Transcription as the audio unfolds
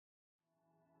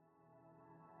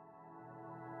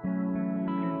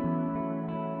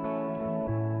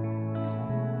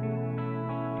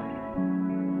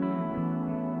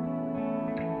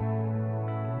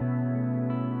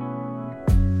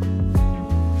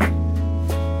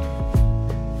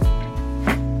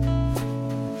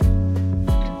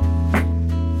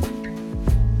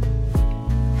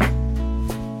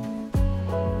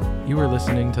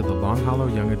listening to the Long Hollow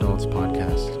Young Adults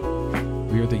podcast.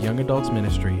 We are the Young Adults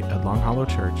Ministry at Long Hollow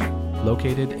Church,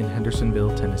 located in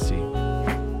Hendersonville, Tennessee.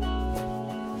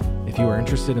 If you are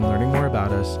interested in learning more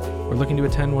about us or looking to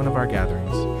attend one of our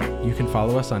gatherings, you can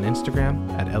follow us on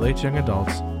Instagram at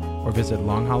LHYoungAdults or visit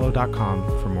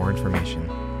longhollow.com for more information.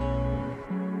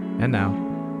 And now,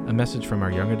 a message from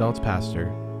our Young Adults pastor,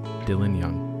 Dylan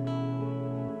Young.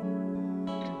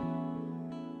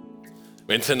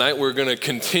 And tonight we're going to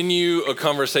continue a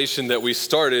conversation that we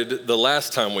started the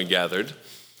last time we gathered.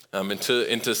 And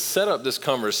to set up this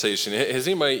conversation, has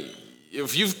anybody,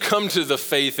 if you've come to the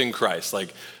faith in Christ,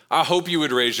 like I hope you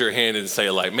would raise your hand and say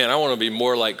like, man, I want to be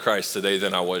more like Christ today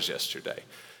than I was yesterday.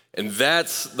 And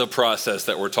that's the process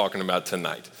that we're talking about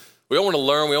tonight. We all want to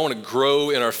learn, we all want to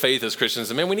grow in our faith as Christians,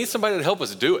 and man, we need somebody to help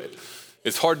us do it.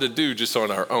 It's hard to do just on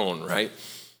our own, right?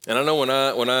 And I know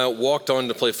when I walked on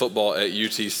to play football at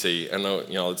UTC, I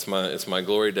know it's my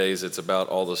glory days. It's about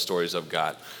all the stories I've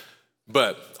got.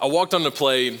 But I walked on to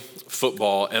play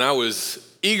football, and I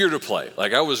was eager to play.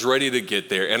 Like I was ready to get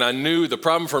there, and I knew the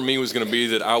problem for me was going to be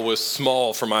that I was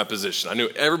small for my position. I knew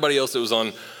everybody else that was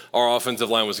on our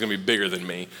offensive line was going to be bigger than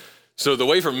me. So the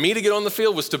way for me to get on the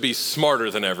field was to be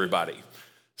smarter than everybody.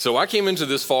 So I came into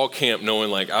this fall camp knowing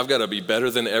like I've got to be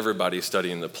better than everybody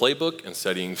studying the playbook and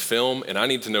studying film, and I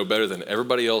need to know better than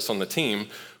everybody else on the team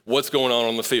what's going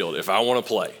on the field if I want to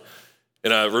play.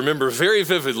 And I remember very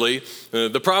vividly,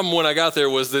 the problem when I got there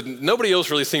was that nobody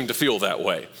else really seemed to feel that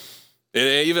way.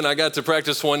 And even I got to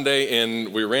practice one day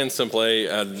and we ran some play,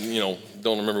 I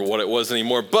don't remember what it was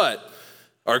anymore, but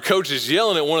our coach is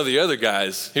yelling at one of the other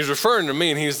guys. He's referring to me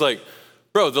and he's like,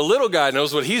 bro, the little guy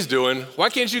knows what he's doing. Why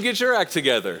can't you get your act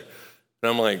together? And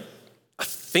I'm like, I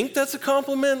think that's a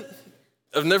compliment.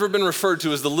 I've never been referred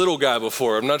to as the little guy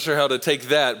before. I'm not sure how to take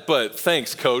that, but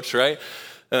thanks, coach, right?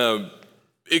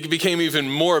 It became even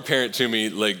more apparent to me,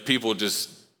 like people just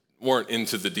weren't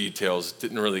into the details,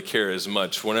 didn't really care as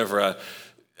much. Whenever I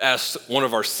asked one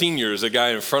of our seniors, a guy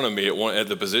in front of me at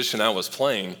the position I was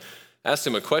playing, asked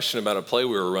him a question about a play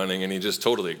we were running, and he just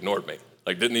totally ignored me.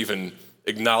 Like didn't even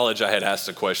acknowledge I had asked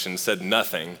a question, said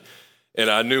nothing. And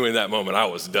I knew in that moment I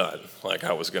was done. Like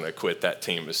I was going to quit that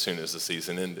team as soon as the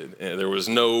season ended. And there was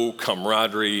no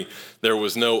camaraderie. There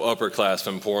was no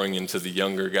upperclassmen pouring into the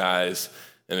younger guys.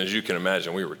 And as you can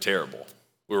imagine, we were terrible.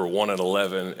 We were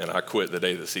 1-11, and I quit the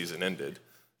day the season ended.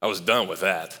 I was done with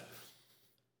that.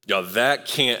 Y'all, that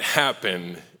can't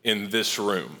happen in this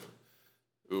room.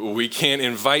 We can't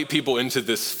invite people into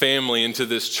this family, into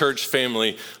this church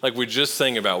family like we just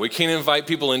sang about. We can't invite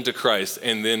people into Christ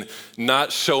and then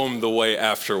not show them the way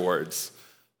afterwards.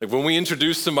 Like when we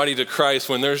introduce somebody to Christ,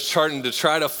 when they're starting to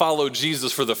try to follow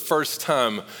Jesus for the first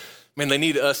time, man, they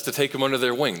need us to take them under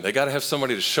their wing. They got to have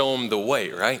somebody to show them the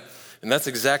way, right? And that's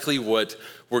exactly what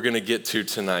we're going to get to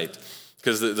tonight.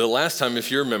 Because the last time, if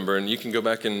you remember, and you can go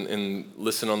back and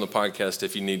listen on the podcast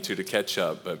if you need to catch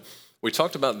up, but we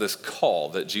talked about this call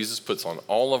that Jesus puts on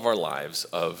all of our lives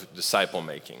of disciple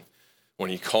making. When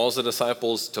he calls the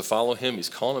disciples to follow him, he's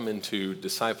calling them into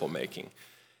disciple making.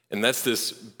 And that's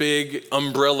this big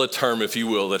umbrella term, if you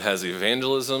will, that has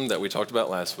evangelism that we talked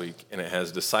about last week, and it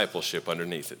has discipleship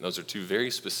underneath it. And those are two very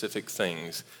specific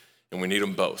things, and we need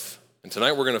them both. And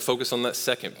tonight we're going to focus on that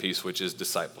second piece, which is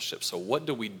discipleship. So what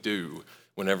do we do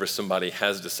whenever somebody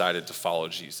has decided to follow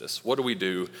Jesus? What do we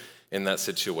do in that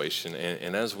situation?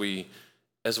 And as we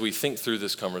think through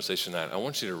this conversation tonight, I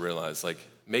want you to realize like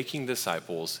making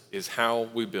disciples is how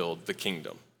we build the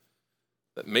kingdom.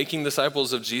 That making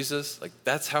disciples of Jesus, like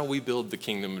that's how we build the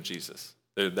kingdom of Jesus.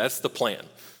 That's the plan.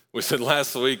 We said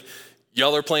last week,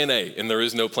 y'all are plan A and there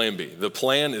is no plan B. The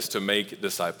plan is to make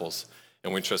disciples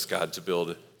and we trust God to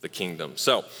build the kingdom.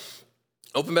 So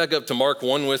open back up to Mark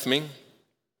 1 with me.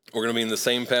 We're going to be in the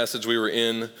same passage we were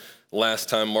in last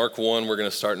time. Mark 1, we're going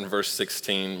to start in verse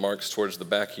 16. Mark's towards the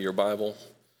back of your Bible.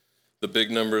 The big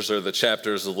numbers are the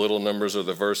chapters, the little numbers are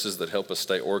the verses that help us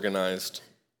stay organized.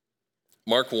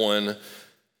 Mark 1,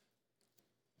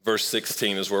 verse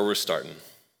 16 is where we're starting.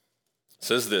 It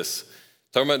says this,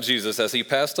 talking about Jesus, as he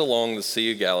passed along the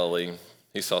Sea of Galilee,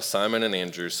 he saw Simon and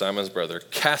Andrew, Simon's brother,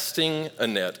 casting a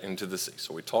net into the sea.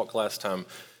 So we talked last time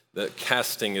that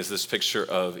casting is this picture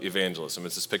of evangelism.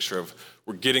 It's this picture of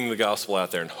we're getting the gospel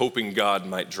out there and hoping God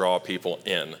might draw people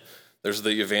in. There's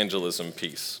the evangelism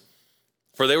piece.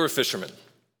 For they were fishermen.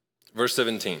 Verse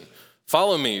 17,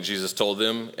 follow me, Jesus told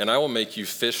them, and I will make you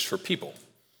fish for people.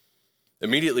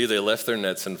 Immediately they left their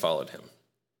nets and followed him.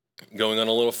 Going on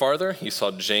a little farther, he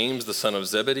saw James, the son of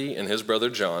Zebedee, and his brother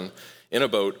John in a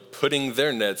boat putting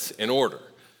their nets in order.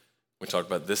 We talked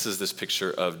about this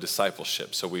picture of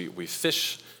discipleship. So we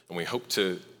fish and we hope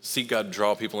to see God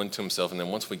draw people into himself. And then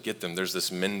once we get them, there's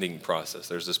this mending process.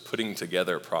 There's this putting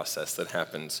together process that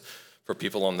happens for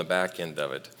people on the back end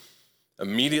of it.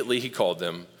 Immediately he called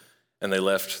them, and they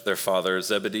left their father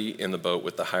Zebedee in the boat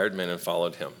with the hired men and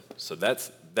followed him. So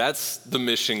that's the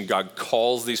mission God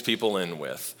calls these people in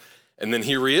with. And then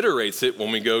he reiterates it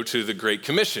when we go to the Great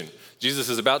Commission. Jesus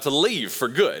is about to leave for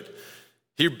good.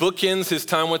 He bookends his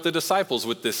time with the disciples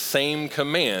with this same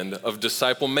command of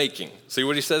disciple making. See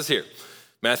what he says here.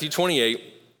 Matthew 28,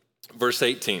 verse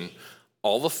 18.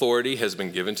 All authority has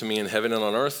been given to me in heaven and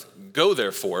on earth. Go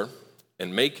therefore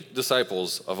and make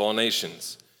disciples of all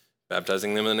nations,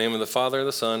 baptizing them in the name of the Father,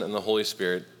 the Son, and the Holy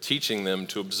Spirit, teaching them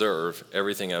to observe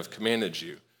everything I've commanded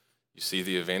you. You see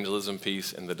the evangelism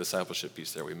piece and the discipleship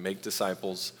piece there. We make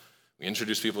disciples, we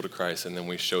introduce people to Christ, and then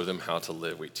we show them how to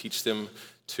live. We teach them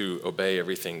to obey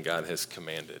everything God has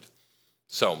commanded.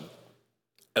 So,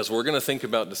 as we're going to think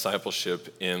about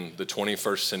discipleship in the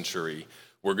 21st century,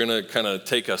 we're going to kind of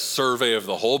take a survey of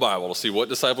the whole Bible to see what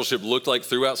discipleship looked like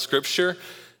throughout Scripture.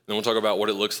 Then we'll talk about what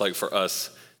it looks like for us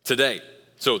today.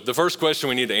 So the first question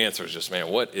we need to answer is just,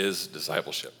 what is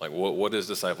discipleship? Like, what is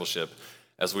discipleship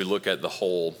as we look at the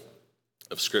whole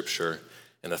of Scripture?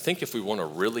 And I think if we want a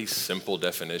really simple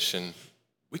definition,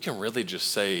 we can really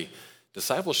just say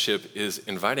discipleship is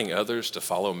inviting others to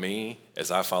follow me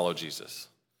as I follow Jesus.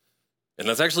 And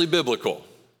that's actually biblical.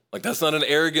 Like, that's not an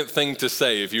arrogant thing to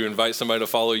say if you invite somebody to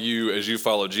follow you as you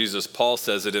follow Jesus. Paul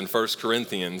says it in 1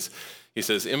 Corinthians. He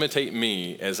says, imitate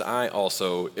me as I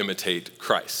also imitate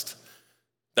Christ.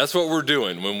 That's what we're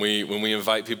doing when we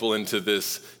invite people into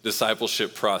this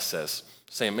discipleship process.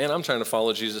 Saying, I'm trying to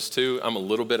follow Jesus too. I'm a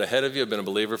little bit ahead of you. I've been a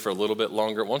believer for a little bit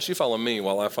longer. Why don't you follow me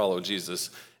while I follow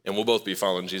Jesus? And we'll both be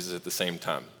following Jesus at the same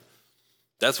time.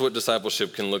 That's what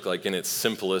discipleship can look like in its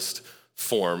simplest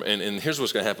form. And here's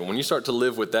what's going to happen. When you start to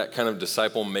live with that kind of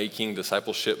disciple-making,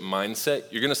 discipleship mindset,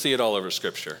 you're going to see it all over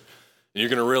Scripture. And you're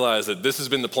going to realize that this has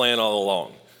been the plan all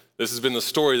along. This has been the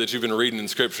story that you've been reading in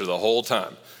Scripture the whole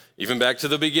time. Even back to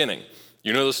the beginning.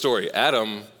 You know the story.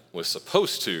 Adam was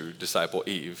supposed to disciple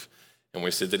Eve, and we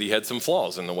said that he had some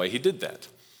flaws in the way he did that.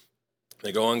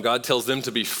 They go on, God tells them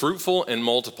to be fruitful and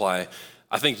multiply.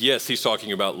 I think, yes, he's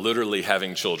talking about literally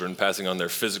having children, passing on their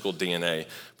physical DNA,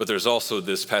 but there's also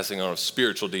this passing on of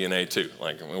spiritual DNA too.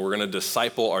 Like, we're going to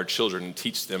disciple our children and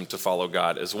teach them to follow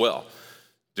God as well.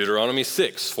 Deuteronomy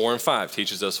 6, 4 and 5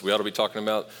 teaches us we ought to be talking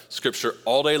about Scripture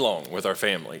all day long with our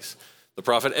families. The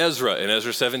prophet Ezra, in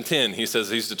Ezra 7:10, he says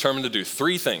he's determined to do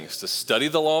three things: to study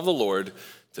the law of the Lord,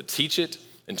 to teach it,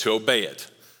 and to obey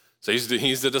it. So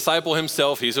he's the disciple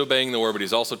himself, he's obeying the word, but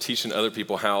he's also teaching other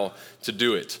people how to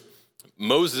do it.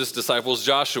 Moses disciples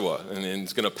Joshua, and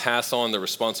he's going to pass on the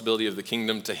responsibility of the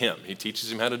kingdom to him. He teaches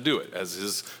him how to do it as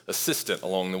his assistant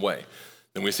along the way.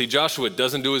 Then we see Joshua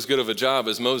doesn't do as good of a job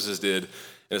as Moses did,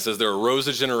 and it says there arose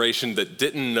a generation that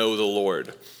didn't know the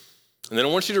Lord. And then I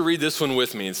want you to read this one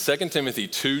with me. It's 2 Timothy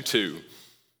 2:2.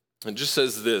 It just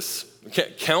says this: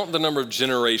 count the number of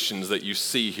generations that you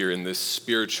see here in this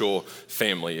spiritual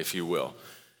family, if you will.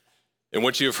 And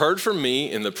what you have heard from me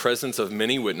in the presence of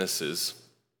many witnesses,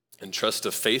 entrust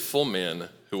to faithful men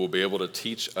who will be able to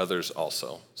teach others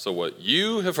also. So what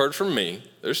you have heard from me,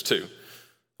 there's two.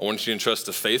 I want you to entrust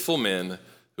to faithful men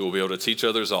who will be able to teach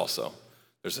others also.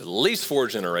 There's at least 4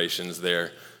 generations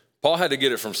there. Paul had to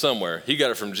get it from somewhere. He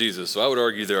got it from Jesus. So I would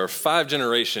argue there are 5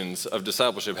 generations of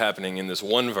discipleship happening in this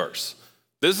one verse.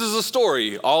 This is a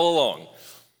story all along.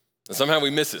 And somehow we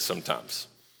miss it sometimes.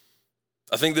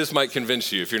 I think this might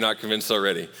convince you if you're not convinced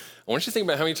already. I want you to think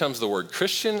about how many times the word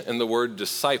Christian and the word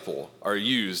disciple are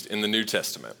used in the New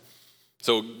Testament.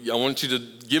 So I want you to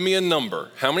give me a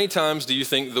number. How many times do you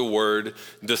think the word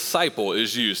disciple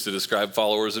is used to describe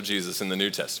followers of Jesus in the New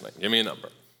Testament? Give me a number.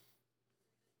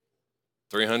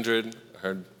 300, I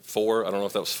heard 4. I don't know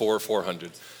if that was 4 or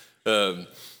 400.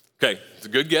 Okay,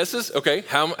 good guesses. Okay,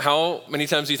 how many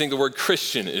times do you think the word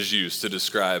Christian is used to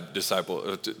describe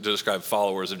to describe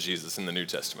followers of Jesus in the New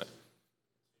Testament?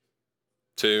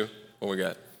 2. What we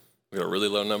got? We got a really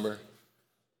low number.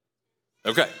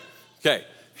 Okay.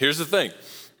 Here's the thing.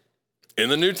 In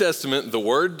the New Testament, the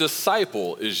word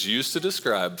disciple is used to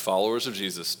describe followers of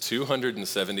Jesus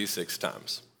 276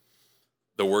 times.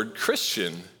 The word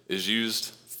Christian is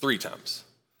used 3 times.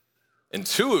 And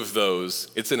 2 of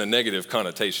those, it's in a negative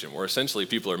connotation, where essentially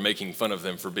people are making fun of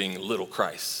them for being little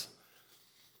Christs.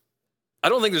 I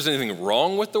don't think there's anything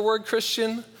wrong with the word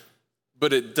Christian,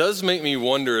 but it does make me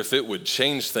wonder if it would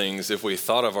change things if we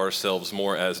thought of ourselves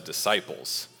more as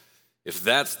disciples. If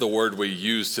that's the word we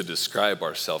use to describe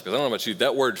ourselves. Because I don't know about you,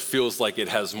 that word feels like it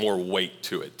has more weight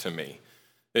to it to me.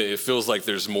 It feels like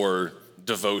there's more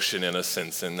devotion in a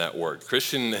sense in that word.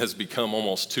 Christian has become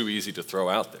almost too easy to throw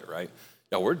out there, right?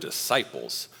 Yeah, we're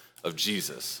disciples of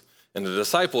Jesus. And a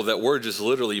disciple, that word just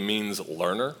literally means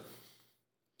learner.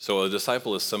 So a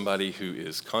disciple is somebody who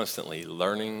is constantly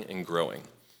learning and growing.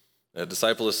 A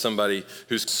disciple is somebody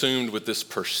who's consumed with this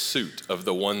pursuit of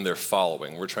the one they're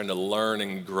following. We're trying to learn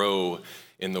and grow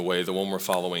in the way, the one we're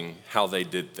following, how they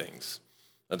did things.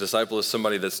 A disciple is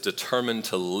somebody that's determined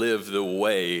to live the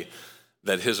way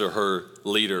that his or her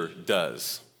leader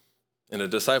does. And a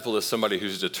disciple is somebody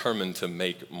who's determined to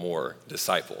make more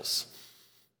disciples.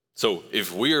 So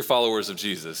if we are followers of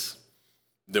Jesus,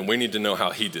 then we need to know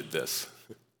how he did this.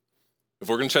 If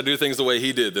we're going to try to do things the way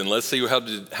he did, then let's see how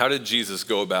did Jesus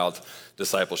go about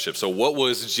discipleship. So what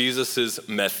was Jesus's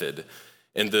method?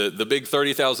 And the big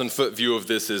 30,000-foot view of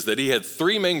this is that he had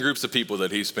three main groups of people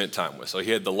that he spent time with. So he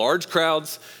had the large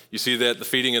crowds. You see that the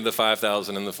feeding of the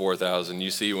 5,000 and the 4,000. You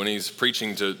see when he's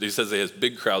preaching he says he has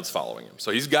big crowds following him.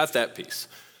 So he's got that piece.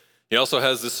 He also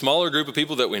has this smaller group of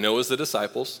people that we know as the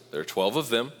disciples. There are 12 of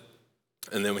them.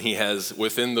 And then he has,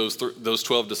 within those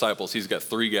 12 disciples, he's got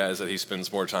three guys that he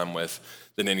spends more time with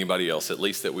than anybody else, at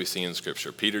least that we see in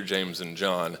Scripture. Peter, James, and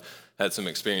John had some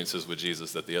experiences with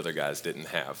Jesus that the other guys didn't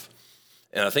have.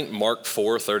 And I think Mark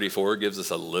 4:34 gives us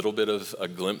a little bit of a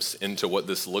glimpse into what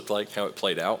this looked like, how it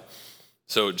played out.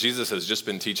 So Jesus has just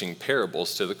been teaching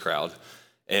parables to the crowd.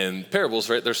 And parables,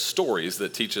 right, they're stories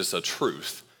that teach us a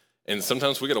truth. And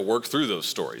sometimes we got to work through those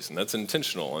stories, and that's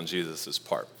intentional on Jesus'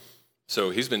 part. So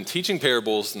he's been teaching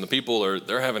parables, and the people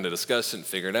they're having to discuss it and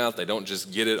figure it out. They don't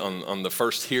just get it on the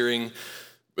first hearing.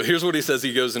 But here's what he says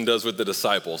he goes and does with the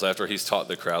disciples after he's taught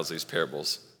the crowds these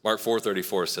parables. Mark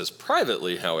 4:34 says,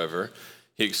 privately, however,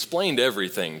 he explained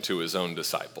everything to his own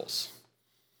disciples.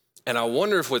 And I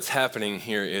wonder if what's happening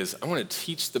here is I'm going to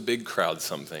teach the big crowd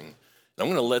something, and I'm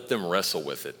going to let them wrestle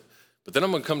with it. But then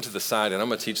I'm going to come to the side, and I'm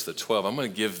going to teach the 12. I'm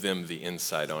going to give them the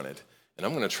insight on it. And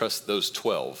I'm going to trust those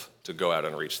 12 to go out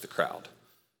and reach the crowd.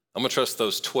 I'm going to trust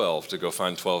those 12 to go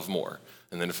find 12 more,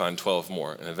 and then to find 12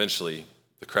 more, and eventually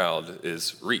the crowd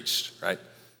is reached, right?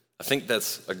 I think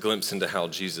that's a glimpse into how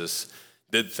Jesus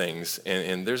did things,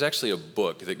 and there's actually a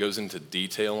book that goes into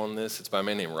detail on this. It's by a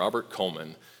man named Robert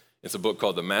Coleman. It's a book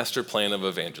called The Master Plan of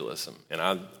Evangelism, and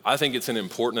I think it's an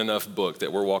important enough book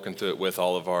that we're walking through it with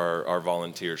all of our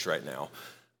volunteers right now.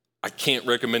 I can't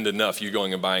recommend enough you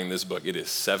going and buying this book. It is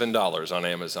 $7 on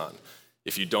Amazon.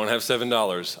 If you don't have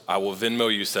 $7, I will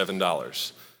Venmo you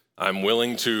 $7. I'm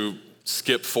willing to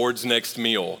skip Ford's next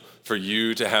meal for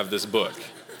you to have this book.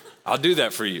 I'll do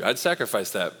that for you. I'd sacrifice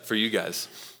that for you guys.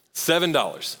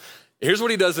 $7. Here's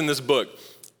what he does in this book.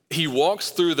 He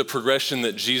walks through the progression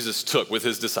that Jesus took with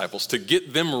his disciples to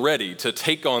get them ready to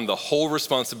take on the whole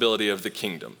responsibility of the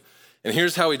kingdom. And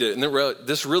here's how he did it. And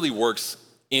this really works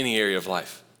any area of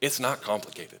life. It's not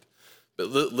complicated. But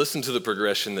listen to the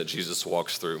progression that Jesus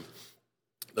walks through.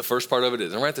 The first part of it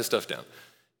is, and write this stuff down,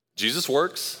 Jesus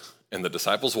works and the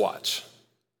disciples watch.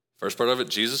 First part of it,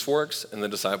 Jesus works and the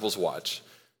disciples watch.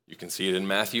 You can see it in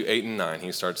Matthew 8 and 9.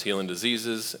 He starts healing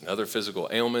diseases and other physical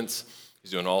ailments.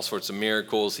 He's doing all sorts of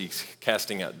miracles. He's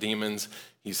casting out demons.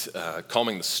 He's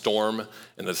calming the storm,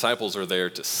 and the disciples are there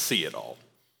to see it all.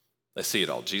 They see it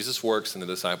all. Jesus works and the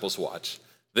disciples watch.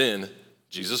 Then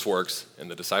Jesus works and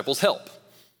the disciples help.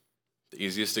 The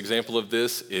easiest example of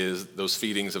this is those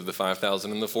feedings of the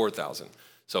 5,000 and the 4,000.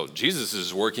 So Jesus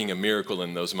is working a miracle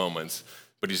in those moments,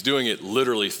 but he's doing it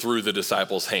literally through the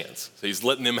disciples' hands. So he's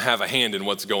letting them have a hand in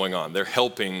what's going on. They're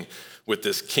helping with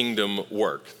this kingdom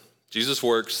work. Jesus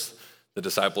works, the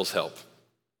disciples help.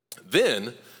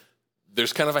 Then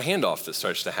there's kind of a handoff that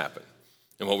starts to happen.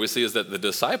 And what we see is that the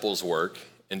disciples work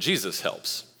and Jesus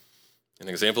helps. An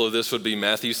example of this would be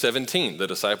Matthew 17. The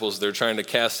disciples, they're trying to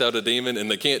cast out a demon and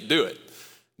they can't do it.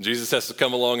 Jesus has to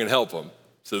come along and help them.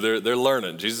 So they're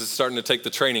learning. Jesus is starting to take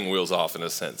the training wheels off in a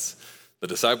sense. The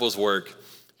disciples work,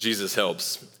 Jesus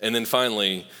helps. And then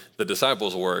finally, the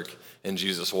disciples work and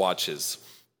Jesus watches.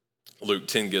 Luke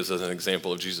 10 gives us an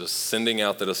example of Jesus sending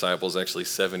out the disciples, actually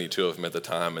 72 of them at the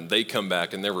time, and they come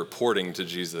back and they're reporting to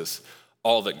Jesus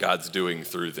all that God's doing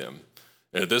through them.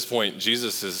 And at this point,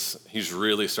 Jesus he's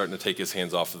really starting to take his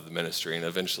hands off of the ministry, and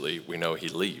eventually we know he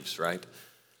leaves, right?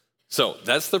 So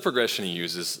that's the progression he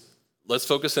uses. Let's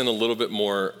focus in a little bit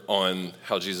more on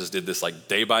how Jesus did this like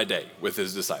day by day with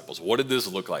his disciples. What did this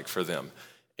look like for them?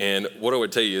 And what I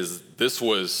would tell you is this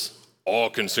was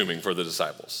all-consuming for the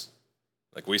disciples.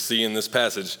 Like we see in this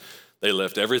passage, they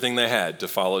left everything they had to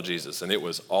follow Jesus, and it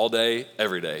was all day,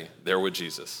 every day, they're with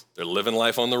Jesus. They're living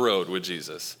life on the road with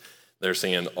Jesus. They're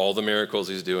seeing all the miracles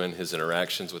he's doing, his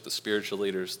interactions with the spiritual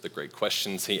leaders, the great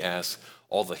questions he asks,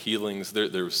 all the healings.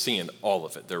 They're seeing all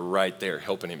of it. They're right there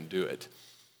helping him do it.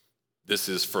 This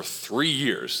is for 3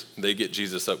 years. They get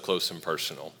Jesus up close and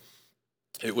personal.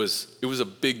 It was a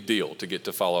big deal to get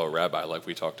to follow a rabbi like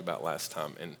we talked about last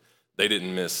time, and they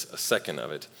didn't miss a second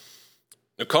of it.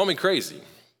 Now, call me crazy,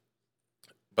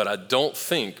 but I don't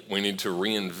think we need to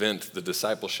reinvent the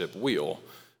discipleship wheel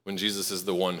when Jesus is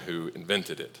the one who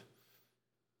invented it.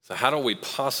 So how do we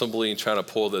possibly try to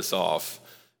pull this off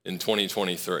in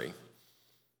 2023?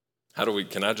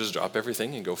 Can I just drop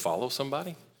everything and go follow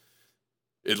somebody?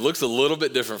 It looks a little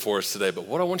bit different for us today, but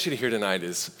what I want you to hear tonight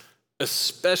is,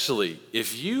 especially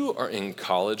if you are in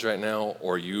college right now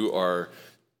or you are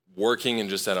working and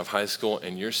just out of high school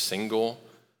and you're single,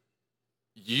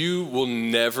 you will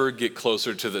never get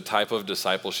closer to the type of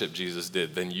discipleship Jesus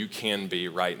did than you can be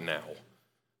right now.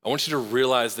 I want you to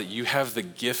realize that you have the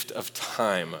gift of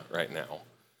time right now.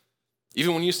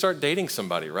 Even when you start dating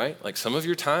somebody, right? Like some of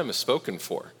your time is spoken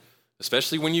for,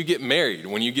 especially when you get married,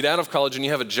 when you get out of college and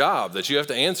you have a job that you have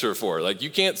to answer for. Like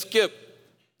you can't skip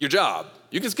your job.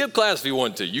 You can skip class if you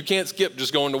want to. You can't skip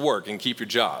just going to work and keep your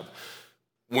job.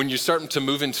 When you're starting to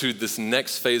move into this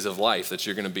next phase of life that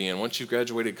you're going to be in, once you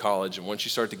graduated college and once you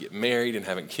start to get married and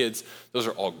having kids, those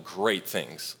are all great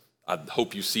things. I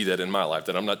hope you see that in my life,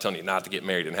 that I'm not telling you not to get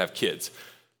married and have kids.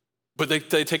 But they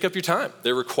take up your time.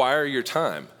 They require your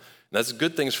time. And that's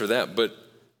good things for that. But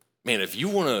man, if you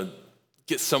want to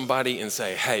get somebody and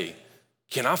say, hey,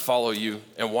 can I follow you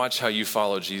and watch how you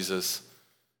follow Jesus?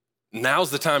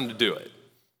 Now's the time to do it.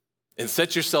 And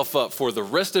set yourself up for the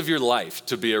rest of your life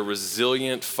to be a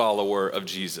resilient follower of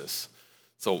Jesus.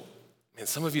 So, man,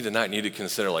 some of you tonight need to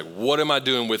consider, like, what am I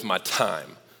doing with my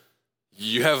time?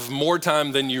 You have more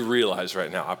time than you realize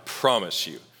right now, I promise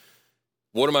you.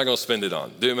 What am I going to spend it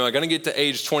on? Am I going to get to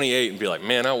age 28 and be like,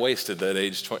 man, I wasted that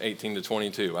age 18 to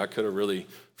 22. I could have really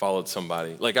followed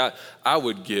somebody. Like, I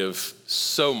would give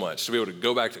so much to be able to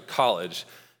go back to college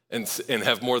and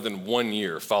have more than 1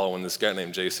 year following this guy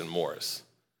named Jason Morris.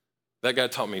 That guy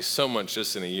taught me so much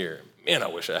just in a year. Man, I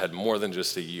wish I had more than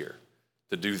just a year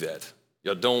to do that.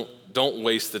 Don't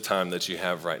waste the time that you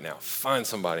have right now. Find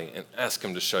somebody and ask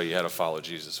them to show you how to follow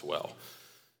Jesus well.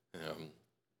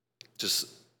 Just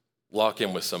lock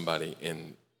in with somebody,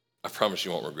 and I promise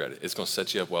you won't regret it. It's going to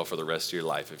set you up well for the rest of your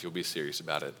life if you'll be serious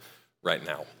about it right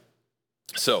now.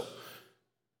 So,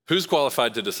 who's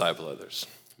qualified to disciple others?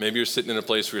 Maybe you're sitting in a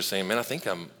place where you're saying, man, I think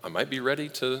I might be ready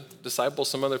to disciple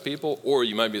some other people. Or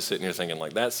you might be sitting here thinking,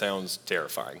 like, that sounds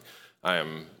terrifying. I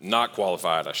am not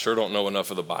qualified. I sure don't know enough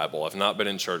of the Bible. I've not been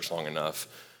in church long enough.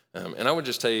 And I would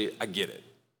just tell you, I get it.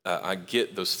 I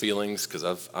get those feelings because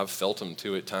I've felt them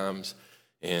too at times.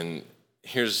 And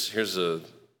here's a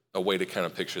way to kind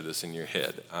of picture this in your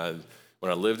head.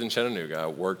 When I lived in Chattanooga, I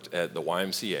worked at the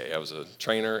YMCA. I was a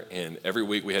trainer, and every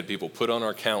week we had people put on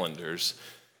our calendars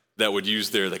that would use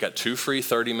they got 2 free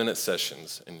 30-minute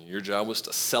sessions, and your job was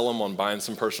to sell them on buying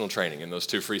some personal training in those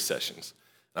 2 free sessions.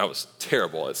 And I was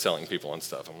terrible at selling people on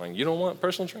stuff. I'm like, you don't want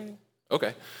personal training?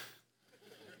 Okay.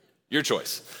 Your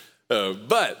choice. So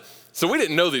we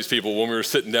didn't know these people when we were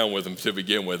sitting down with them to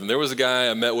begin with. And there was a guy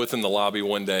I met with in the lobby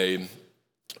one day.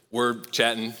 We're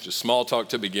chatting, just small talk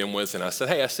to begin with. And I said,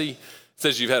 hey, I see it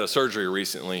says you've had a surgery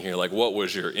recently here. Like, what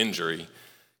was your injury?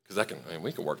 Because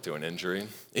we can work through an injury.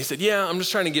 He said, yeah, I'm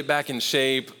just trying to get back in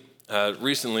shape.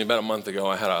 Recently, about a month ago,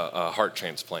 I had a heart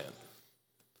transplant.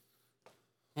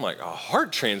 I'm like, a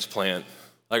heart transplant?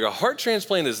 Like, a heart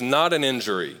transplant is not an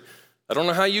injury. I don't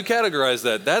know how you categorize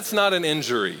that. That's not an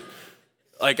injury.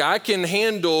 Like, I can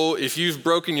handle if you've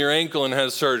broken your ankle and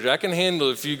had surgery. I can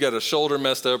handle if you got a shoulder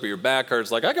messed up or your back hurts.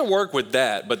 Like, I can work with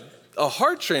that. But a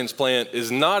heart transplant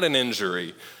is not an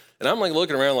injury. And I'm like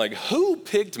looking around like, who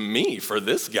picked me for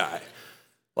this guy?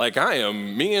 Like,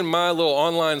 me and my little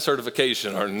online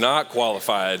certification are not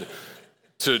qualified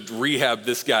to rehab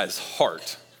this guy's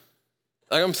heart.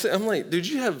 Like, I'm like, dude,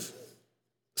 you have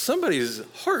somebody's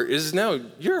heart is now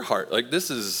your heart. Like,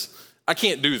 I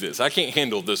can't do this. I can't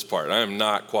handle this part. I am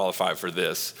not qualified for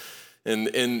this.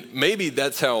 And maybe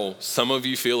that's how some of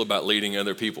you feel about leading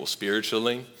other people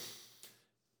spiritually.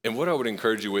 And what I would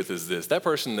encourage you with is this. That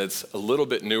person that's a little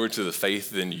bit newer to the faith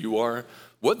than you are,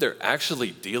 what they're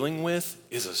actually dealing with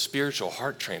is a spiritual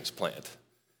heart transplant.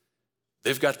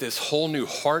 They've got this whole new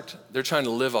heart. They're trying to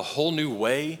live a whole new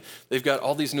way. They've got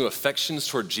all these new affections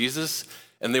toward Jesus,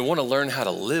 and they want to learn how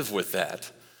to live with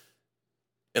that.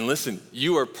 And listen,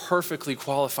 you are perfectly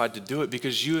qualified to do it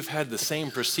because you have had the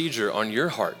same procedure on your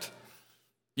heart.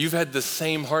 You've had the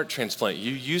same heart transplant.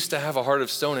 You used to have a heart of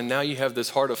stone, and now you have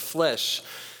this heart of flesh.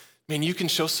 Man, you can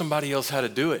show somebody else how to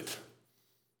do it.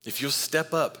 if you'll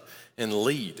step up and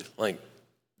lead, like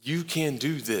you can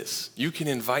do this. You can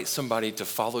invite somebody to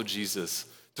follow Jesus,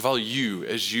 to follow you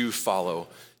as you follow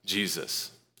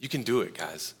Jesus. You can do it,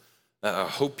 guys. I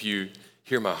hope you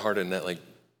hear my heart in that. Like,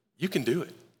 you can do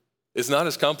it. It's not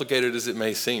as complicated as it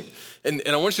may seem. And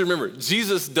I want you to remember,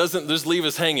 Jesus doesn't just leave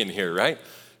us hanging here, right?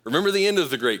 Remember the end of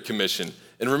the Great Commission.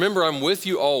 And remember, I'm with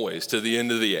you always to the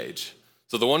end of the age.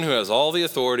 So the one who has all the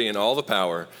authority and all the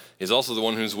power is also the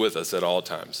one who's with us at all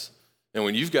times. And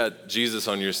when you've got Jesus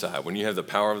on your side, when you have the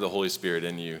power of the Holy Spirit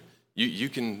in you, you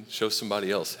can show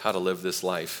somebody else how to live this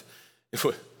life.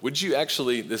 Would you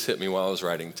actually, this hit me while I was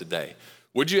writing today,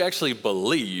 would you actually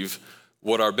believe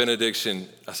what our benediction,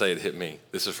 I say it hit me,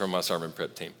 this is from my sermon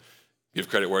prep team, give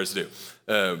credit where it's due.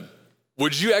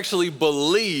 Would you actually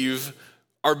believe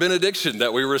our benediction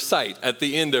that we recite at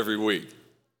the end every week?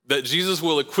 That Jesus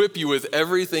will equip you with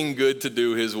everything good to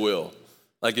do his will.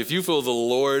 Like if you feel the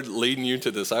Lord leading you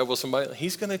to disciple somebody,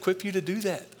 he's gonna equip you to do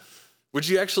that. Would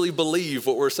you actually believe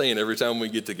what we're saying every time we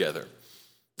get together?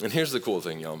 And here's the cool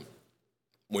thing, y'all.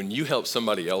 When you help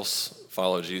somebody else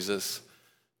follow Jesus,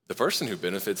 the person who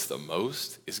benefits the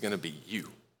most is gonna be you.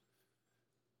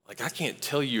 Like I can't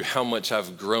tell you how much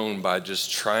I've grown by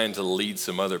just trying to lead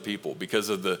some other people because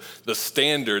of the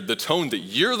standard, the tone that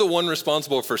you're the one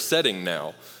responsible for setting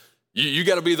now. You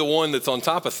gotta be the one that's on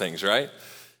top of things, right?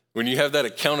 When you have that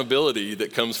accountability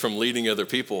that comes from leading other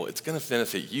people, it's gonna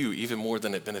benefit you even more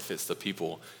than it benefits the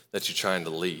people that you're trying to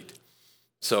lead.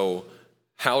 So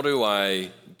how do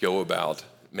I go about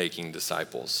making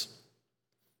disciples?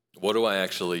 What do I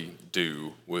actually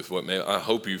do with I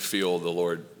hope you feel the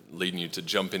Lord leading you to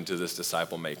jump into this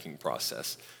disciple-making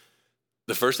process.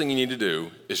 The first thing you need to do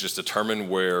is just determine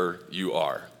where you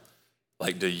are.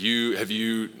 Like, have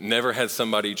you never had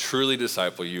somebody truly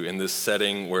disciple you in this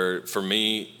setting where, for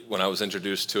me, when I was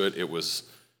introduced to it, it was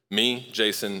me,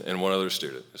 Jason, and one other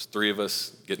student. There's 3 of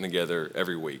us getting together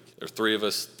every week. There's 3 of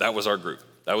us, that was our group.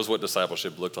 That was what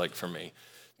discipleship looked like for me.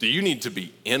 Do you need to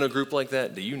be in a group like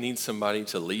that? Do you need somebody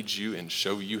to lead you and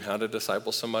show you how to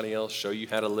disciple somebody else, show you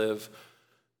how to live?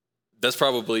 That's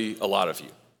probably a lot of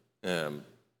you.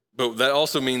 But that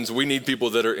also means we need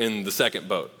people that are in the second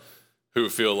boat who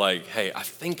feel like, hey, I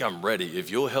think I'm ready. If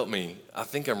you'll help me, I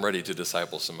think I'm ready to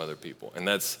disciple some other people. And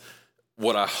that's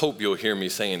what I hope you'll hear me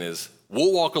saying is,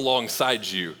 we'll walk alongside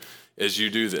you as you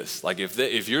do this. Like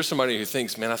if you're somebody who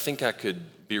thinks, man, I think I could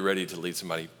be ready to lead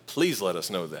somebody, please let us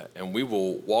know that. And we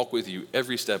will walk with you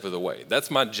every step of the way.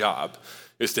 That's my job,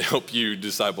 is to help you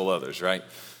disciple others, right?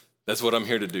 That's what I'm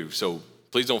here to do. So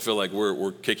please don't feel like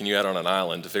we're kicking you out on an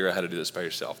island to figure out how to do this by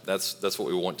yourself. That's what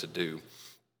we want to do.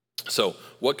 So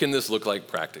what can this look like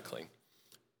practically?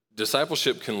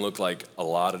 Discipleship can look like a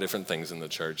lot of different things in the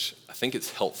church. I think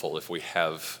it's helpful if we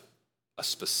have a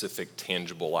specific,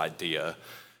 tangible idea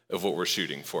of what we're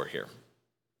shooting for here.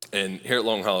 And here at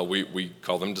Long Hollow, we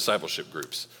call them discipleship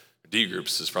groups. D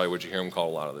groups is probably what you hear them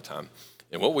called a lot of the time.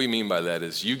 And what we mean by that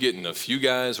is you getting a few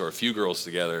guys or a few girls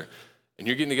together, and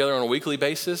you're getting together on a weekly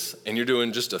basis, and you're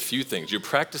doing just a few things. You're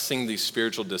practicing these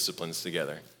spiritual disciplines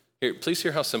together. Here, please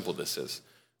hear how simple this is.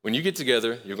 When you get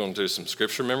together, you're going to do some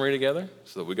scripture memory together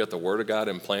so that we got the Word of God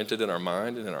implanted in our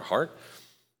mind and in our heart.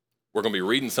 We're going to be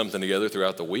reading something together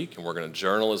throughout the week, and we're going to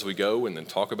journal as we go and then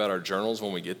talk about our journals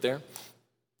when we get there.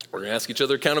 We're going to ask each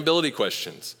other accountability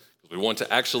questions because we want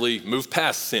to actually move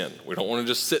past sin. We don't want to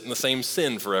just sit in the same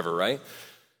sin forever, right?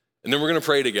 And then we're going to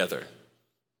pray together.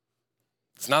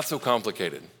 It's not so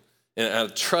complicated. And I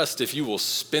trust if you will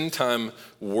spend time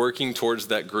working towards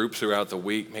that group throughout the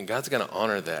week, man, God's going to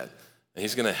honor that. And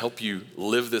he's going to help you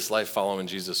live this life following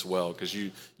Jesus well, because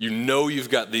you know you've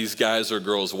got these guys or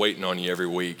girls waiting on you every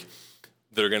week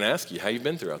that are going to ask you how you've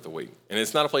been throughout the week. And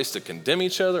it's not a place to condemn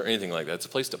each other or anything like that. It's a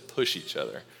place to push each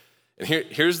other. And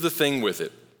here's the thing with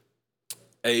it.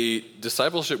 A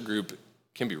discipleship group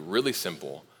can be really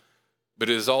simple, but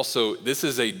it is also, this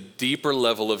is a deeper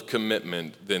level of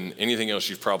commitment than anything else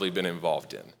you've probably been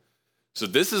involved in. So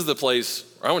this is the place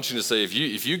where I want you to say,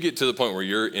 if you get to the point where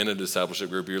you're in a discipleship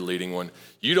group, you're leading one,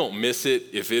 you don't miss it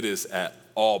if it is at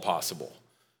all possible.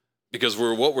 Because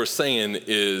what we're saying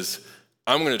is,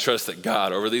 I'm going to trust that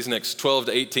God, over these next 12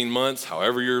 to 18 months,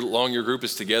 however long your group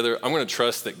is together, I'm going to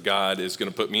trust that God is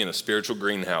going to put me in a spiritual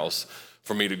greenhouse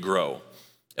for me to grow.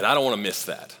 And I don't want to miss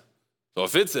that. So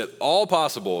if it's at all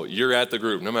possible, you're at the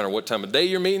group, no matter what time of day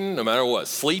you're meeting, no matter what.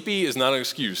 Sleepy is not an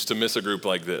excuse to miss a group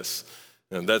like this.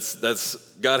 And that's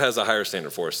God has a higher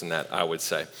standard for us than that, I would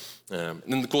say. And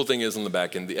then the cool thing is on the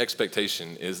back end, the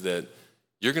expectation is that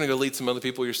you're going to go lead some other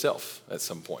people yourself at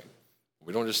some point.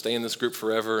 We don't just stay in this group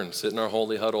forever and sit in our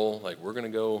holy huddle. Like, we're going to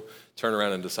go turn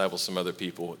around and disciple some other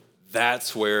people.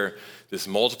 That's where this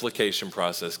multiplication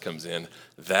process comes in.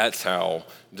 That's how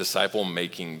disciple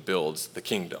making builds the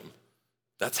kingdom.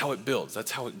 That's how it builds.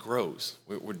 That's how it grows.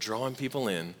 We're drawing people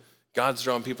in. God's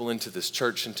drawing people into this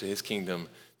church, into his kingdom,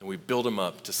 and we build them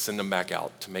up to send them back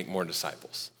out to make more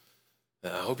disciples.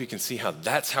 And I hope you can see how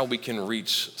that's how we can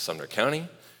reach Sumner County.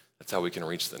 That's how we can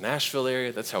reach the Nashville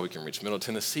area. That's how we can reach Middle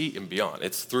Tennessee and beyond.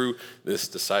 It's through this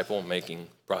disciple-making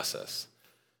process.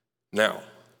 Now,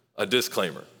 a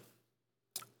disclaimer.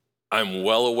 I'm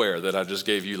well aware that I just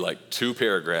gave you like 2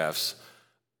 paragraphs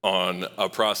on a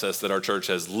process that our church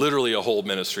has literally a whole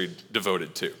ministry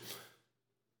devoted to.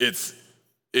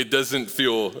 It doesn't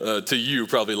feel to you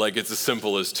probably like it's as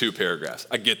simple as 2 paragraphs.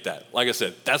 I get that. Like I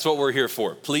said, that's what we're here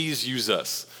for. Please use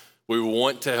us. We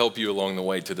want to help you along the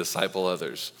way to disciple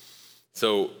others.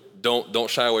 So don't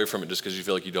shy away from it just because you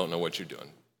feel like you don't know what you're doing.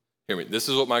 Hear me. This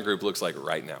is what my group looks like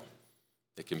right now.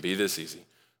 It can be this easy.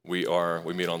 We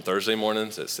meet on Thursday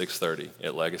mornings at 6:30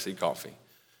 at Legacy Coffee.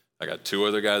 I got 2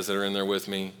 other guys that are in there with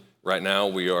me. Right now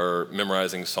we are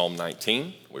memorizing Psalm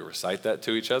 19. We recite that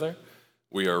to each other.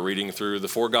 We are reading through the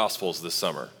 4 Gospels this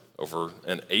summer. Over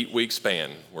an 8-week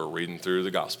span, we're reading through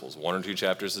the Gospels, 1 or 2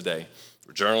 chapters a day.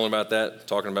 We're journaling about that,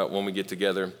 talking about when we get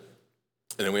together.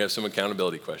 And then we have some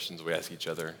accountability questions we ask each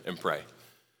other and pray.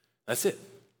 That's it.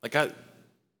 Like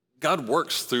God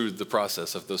works through the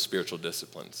process of those spiritual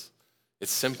disciplines.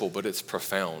 It's simple, but it's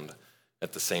profound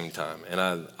at the same time. And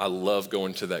I love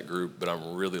going to that group, but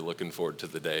I'm really looking forward to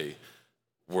the day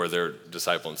where they're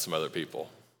discipling some other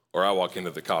people. Or I walk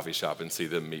into the coffee shop and see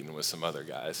them meeting with some other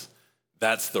guys.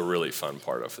 That's the really fun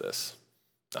part of this.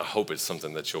 I hope it's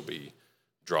something that you'll be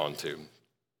drawn to.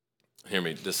 Hear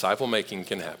me, disciple making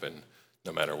can happen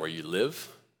no matter where you live,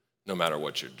 no matter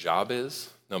what your job is,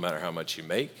 no matter how much you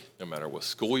make, no matter what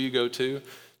school you go to.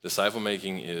 Disciple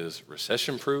making is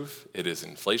recession proof, it is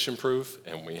inflation proof,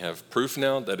 and we have proof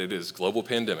now that it is global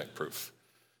pandemic proof.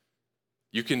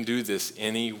 You can do this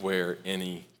anywhere,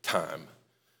 anytime.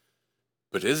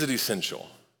 But is it essential?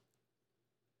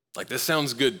 Like, this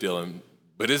sounds good, Dylan,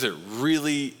 but is it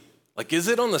really, is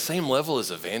it on the same level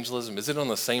as evangelism? Is it on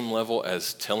the same level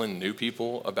as telling new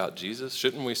people about Jesus?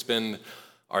 Shouldn't we spend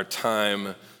our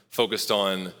time focused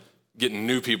on getting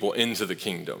new people into the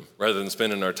kingdom rather than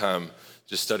spending our time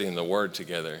just studying the word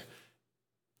together?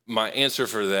 My answer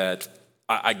for that,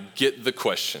 I get the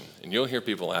question, and you'll hear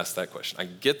people ask that question. I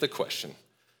get the question.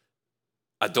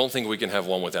 I don't think we can have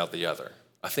one without the other.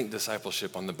 I think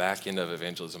discipleship on the back end of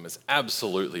evangelism is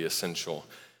absolutely essential.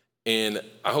 And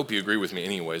I hope you agree with me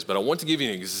anyways, but I want to give you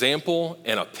an example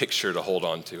and a picture to hold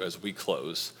on to as we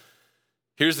close.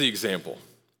 Here's the example.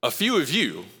 A few of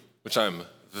you, which I'm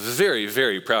very,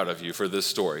 very proud of you for this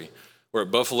story, were at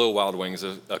Buffalo Wild Wings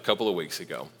a couple of weeks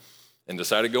ago and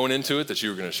decided going into it that you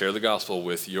were going to share the gospel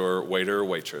with your waiter or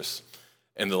waitress.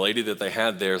 And the lady that they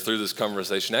had there through this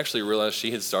conversation actually realized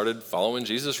she had started following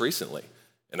Jesus recently.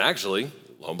 And actually,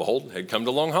 lo and behold, had come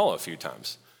to Long Hollow a few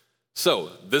times. So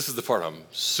this is the part I'm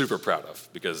super proud of,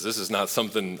 because this is not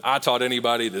something I taught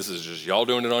anybody. This is just y'all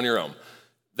doing it on your own.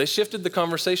 They shifted the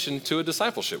conversation to a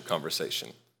discipleship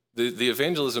conversation. The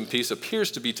evangelism piece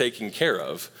appears to be taken care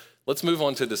of. Let's move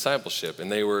on to discipleship.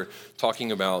 And they were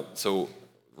talking about,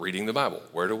 reading the Bible.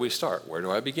 Where do we start? Where do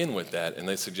I begin with that? And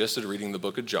they suggested reading the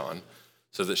book of John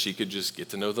so that she could just get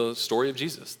to know the story of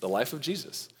Jesus, the life of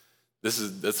Jesus.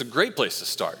 That's a great place to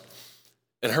start.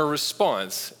 And her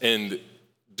response, and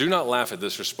do not laugh at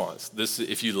this response.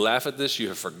 If you laugh at this, you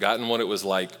have forgotten what it was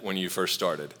like when you first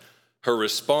started. Her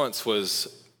response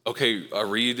was, okay, I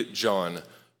read John.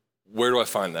 Where do I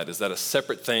find that? Is that a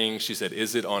separate thing? She said,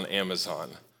 is it on Amazon?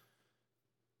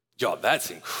 Y'all, that's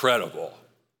incredible.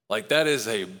 That is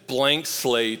a blank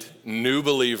slate, new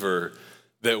believer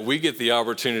that we get the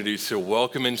opportunity to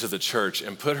welcome into the church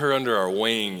and put her under our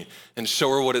wing and show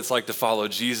her what it's like to follow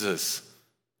Jesus.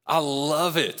 I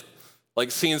love it.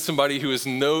 Seeing somebody who is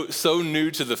so new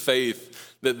to the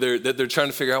faith that they're trying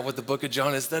to figure out what the book of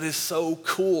John is. That is so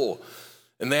cool.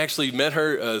 And they actually met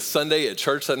her Sunday at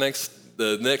church the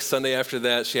next Sunday after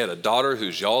that. She had a daughter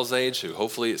who's y'all's age, who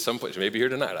hopefully at some point, she may be here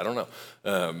tonight, I don't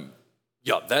know.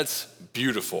 That's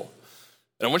beautiful.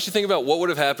 And I want you to think about what would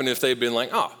have happened if they'd been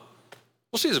like, well,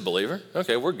 she's a believer.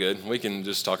 Okay, we're good. We can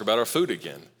just talk about our food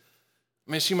again.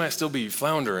 She might still be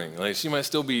floundering. She might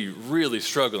still be really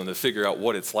struggling to figure out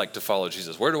what it's like to follow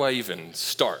Jesus. Where do I even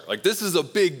start? This is a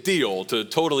big deal to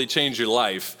totally change your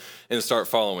life and start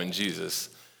following Jesus.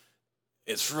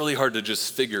 It's really hard to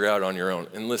just figure out on your own.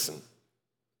 And listen,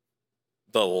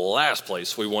 the last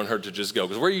place we want her to just go,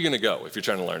 because where are you going to go if you're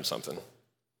trying to learn something?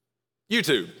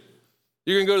 YouTube.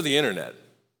 You're going to go to the internet.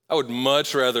 I would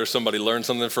much rather somebody learn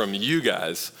something from you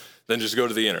guys than just go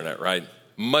to the internet, right?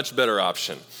 Much better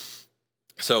option.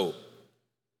 So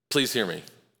please hear me.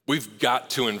 We've got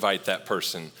to invite that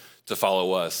person to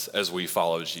follow us as we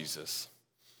follow Jesus.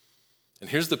 And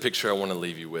here's the picture I want to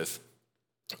leave you with.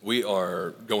 We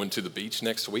are going to the beach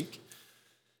next week,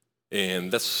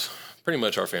 and that's pretty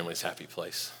much our family's happy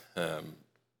place.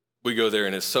 We go there,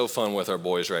 and it's so fun with our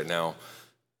boys right now.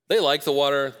 They like the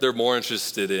water. They're more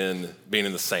interested in being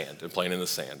in the sand and playing in the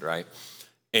sand, right?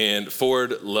 And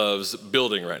Ford loves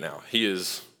building right now. He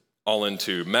is all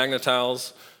into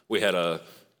Magna-Tiles. We had a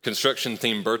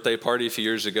construction-themed birthday party a few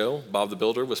years ago. Bob the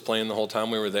Builder was playing the whole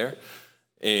time we were there.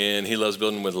 And he loves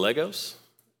building with Legos.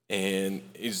 And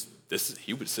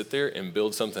he would sit there and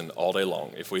build something all day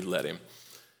long if we'd let him.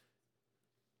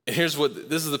 And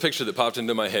this is the picture that popped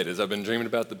into my head as I've been dreaming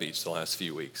about the beach the last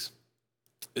few weeks.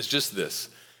 It's just this.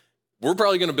 We're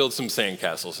probably going to build some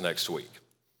sandcastles next week.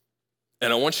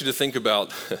 And I want you to think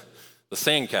about the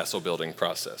sandcastle building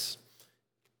process.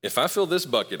 If I fill this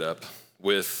bucket up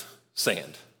with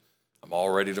sand, I'm all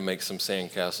ready to make some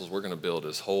sandcastles. We're going to build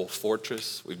this whole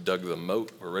fortress. We've dug the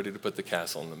moat. We're ready to put the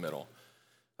castle in the middle.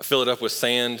 I fill it up with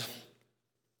sand.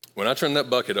 When I turn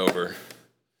that bucket over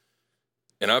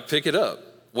and I pick it up,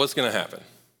 what's going to happen?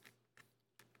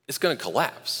 It's going to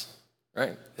collapse,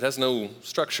 right? It has no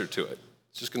structure to it.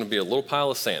 It's just going to be a little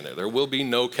pile of sand there. There will be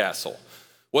no castle.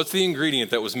 What's the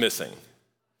ingredient that was missing?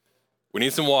 We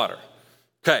need some water.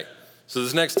 Okay, so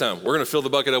this next time, we're going to fill the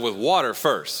bucket up with water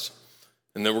first.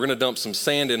 And then we're going to dump some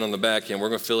sand in on the back end. We're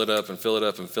going to fill it up and fill it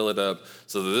up and fill it up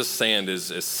so that this sand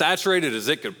is as saturated as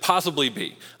it could possibly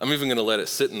be. I'm even going to let it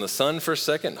sit in the sun for a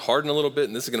second, harden a little bit,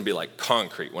 and this is going to be like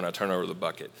concrete when I turn over the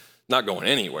bucket. Not going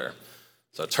anywhere.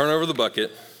 So I turn over the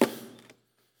bucket.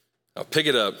 I'll pick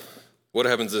it up. What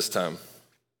happens this time?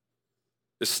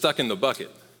 It's stuck in the bucket.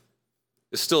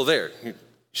 It's still there. You're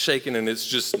shaking, and it's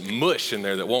just mush in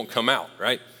there that won't come out,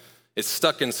 right? It's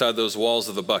stuck inside those walls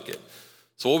of the bucket.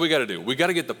 So what we got to do? We got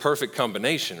to get the perfect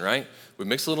combination, right? We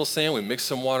mix a little sand, we mix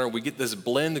some water, we get this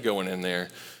blend going in there.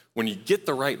 When you get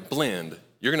the right blend,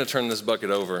 you're going to turn this bucket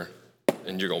over,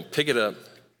 and you're going to pick it up,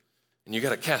 and you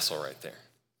got a castle right there.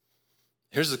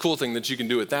 Here's the cool thing that you can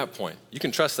do at that point. You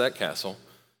can trust that castle.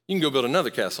 You can go build another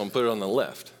castle and put it on the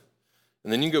left.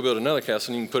 And then you can go build another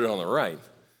castle and you can put it on the right.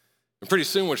 And pretty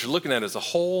soon what you're looking at is a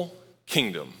whole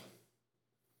kingdom.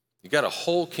 You got a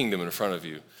whole kingdom in front of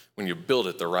you when you build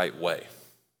it the right way.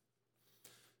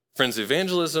 Friends,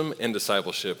 evangelism and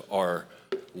discipleship are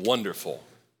wonderful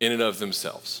in and of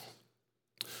themselves.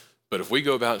 But if we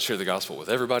go about and share the gospel with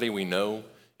everybody we know,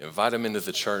 invite them into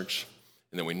the church,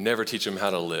 and then we never teach them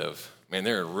how to live, man,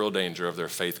 they're in real danger of their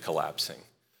faith collapsing.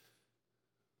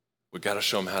 We've got to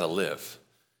show them how to live.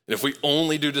 And if we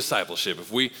only do discipleship,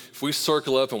 if we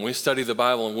circle up and we study the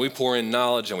Bible and we pour in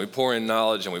knowledge and we pour in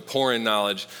knowledge and we pour in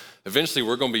knowledge, eventually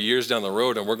we're going to be years down the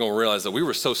road and we're going to realize that we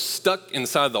were so stuck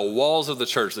inside the walls of the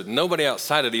church that nobody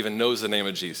outside it even knows the name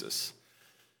of Jesus.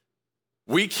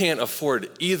 We can't afford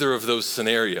either of those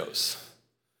scenarios.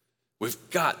 We've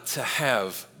got to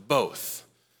have both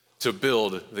to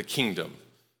build the kingdom.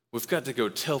 We've got to go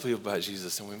tell people about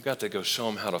Jesus, and we've got to go show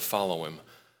them how to follow him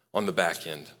on the back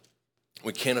end.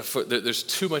 We can't afford, there's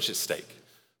too much at stake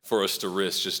for us to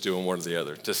risk just doing one or the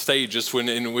other, to stay just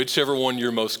in whichever one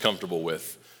you're most comfortable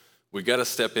with. We got to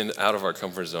step out of our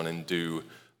comfort zone and do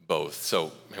both.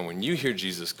 So, man, when you hear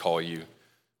Jesus call you,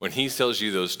 when he tells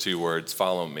you those two words,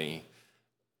 follow me,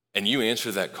 and you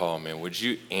answer that call, man, would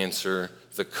you answer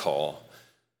the call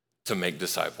to make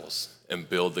disciples and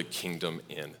build the kingdom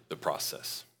in the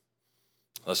process?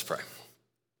 Let's pray.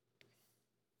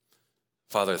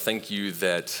 Father, thank you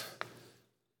that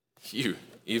you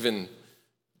even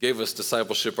gave us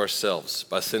discipleship ourselves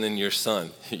by sending your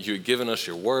son. You had given us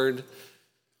your word,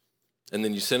 and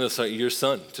then you sent us your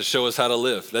son to show us how to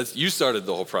live. You started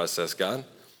the whole process, God.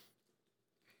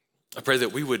 I pray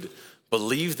that we would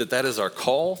believe that that is our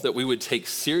call, that we would take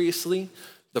seriously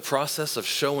the process of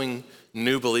showing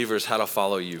new believers how to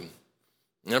follow you.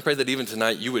 And I pray that even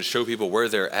tonight you would show people where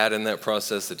they're at in that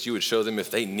process, that you would show them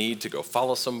if they need to go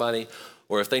follow somebody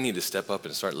or if they need to step up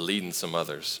and start leading some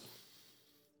others.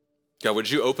 God,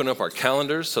 would you open up our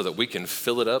calendars so that we can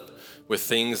fill it up with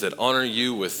things that honor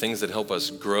you, with things that help us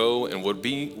grow, and would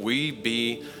we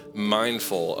be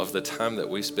mindful of the time that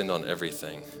we spend on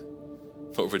everything?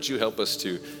 Lord, would you help us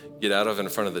to get out of in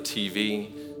front of the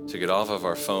TV, to get off of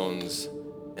our phones,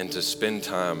 and to spend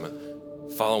time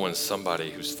following somebody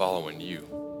who's following you,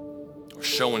 or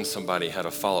showing somebody how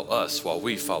to follow us while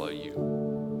we follow you.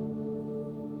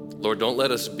 Lord, don't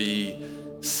let us be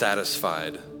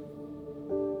satisfied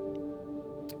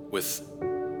with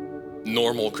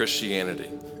normal Christianity.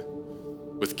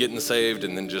 with getting saved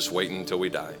and then just waiting until we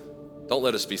die. Don't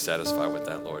let us be satisfied with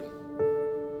that, Lord.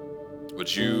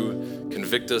 Would you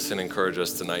convict us and encourage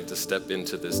us tonight to step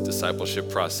into this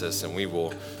discipleship process, and we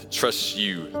will trust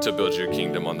you to build your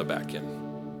kingdom on the back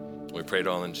end. We pray it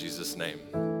all in Jesus' name.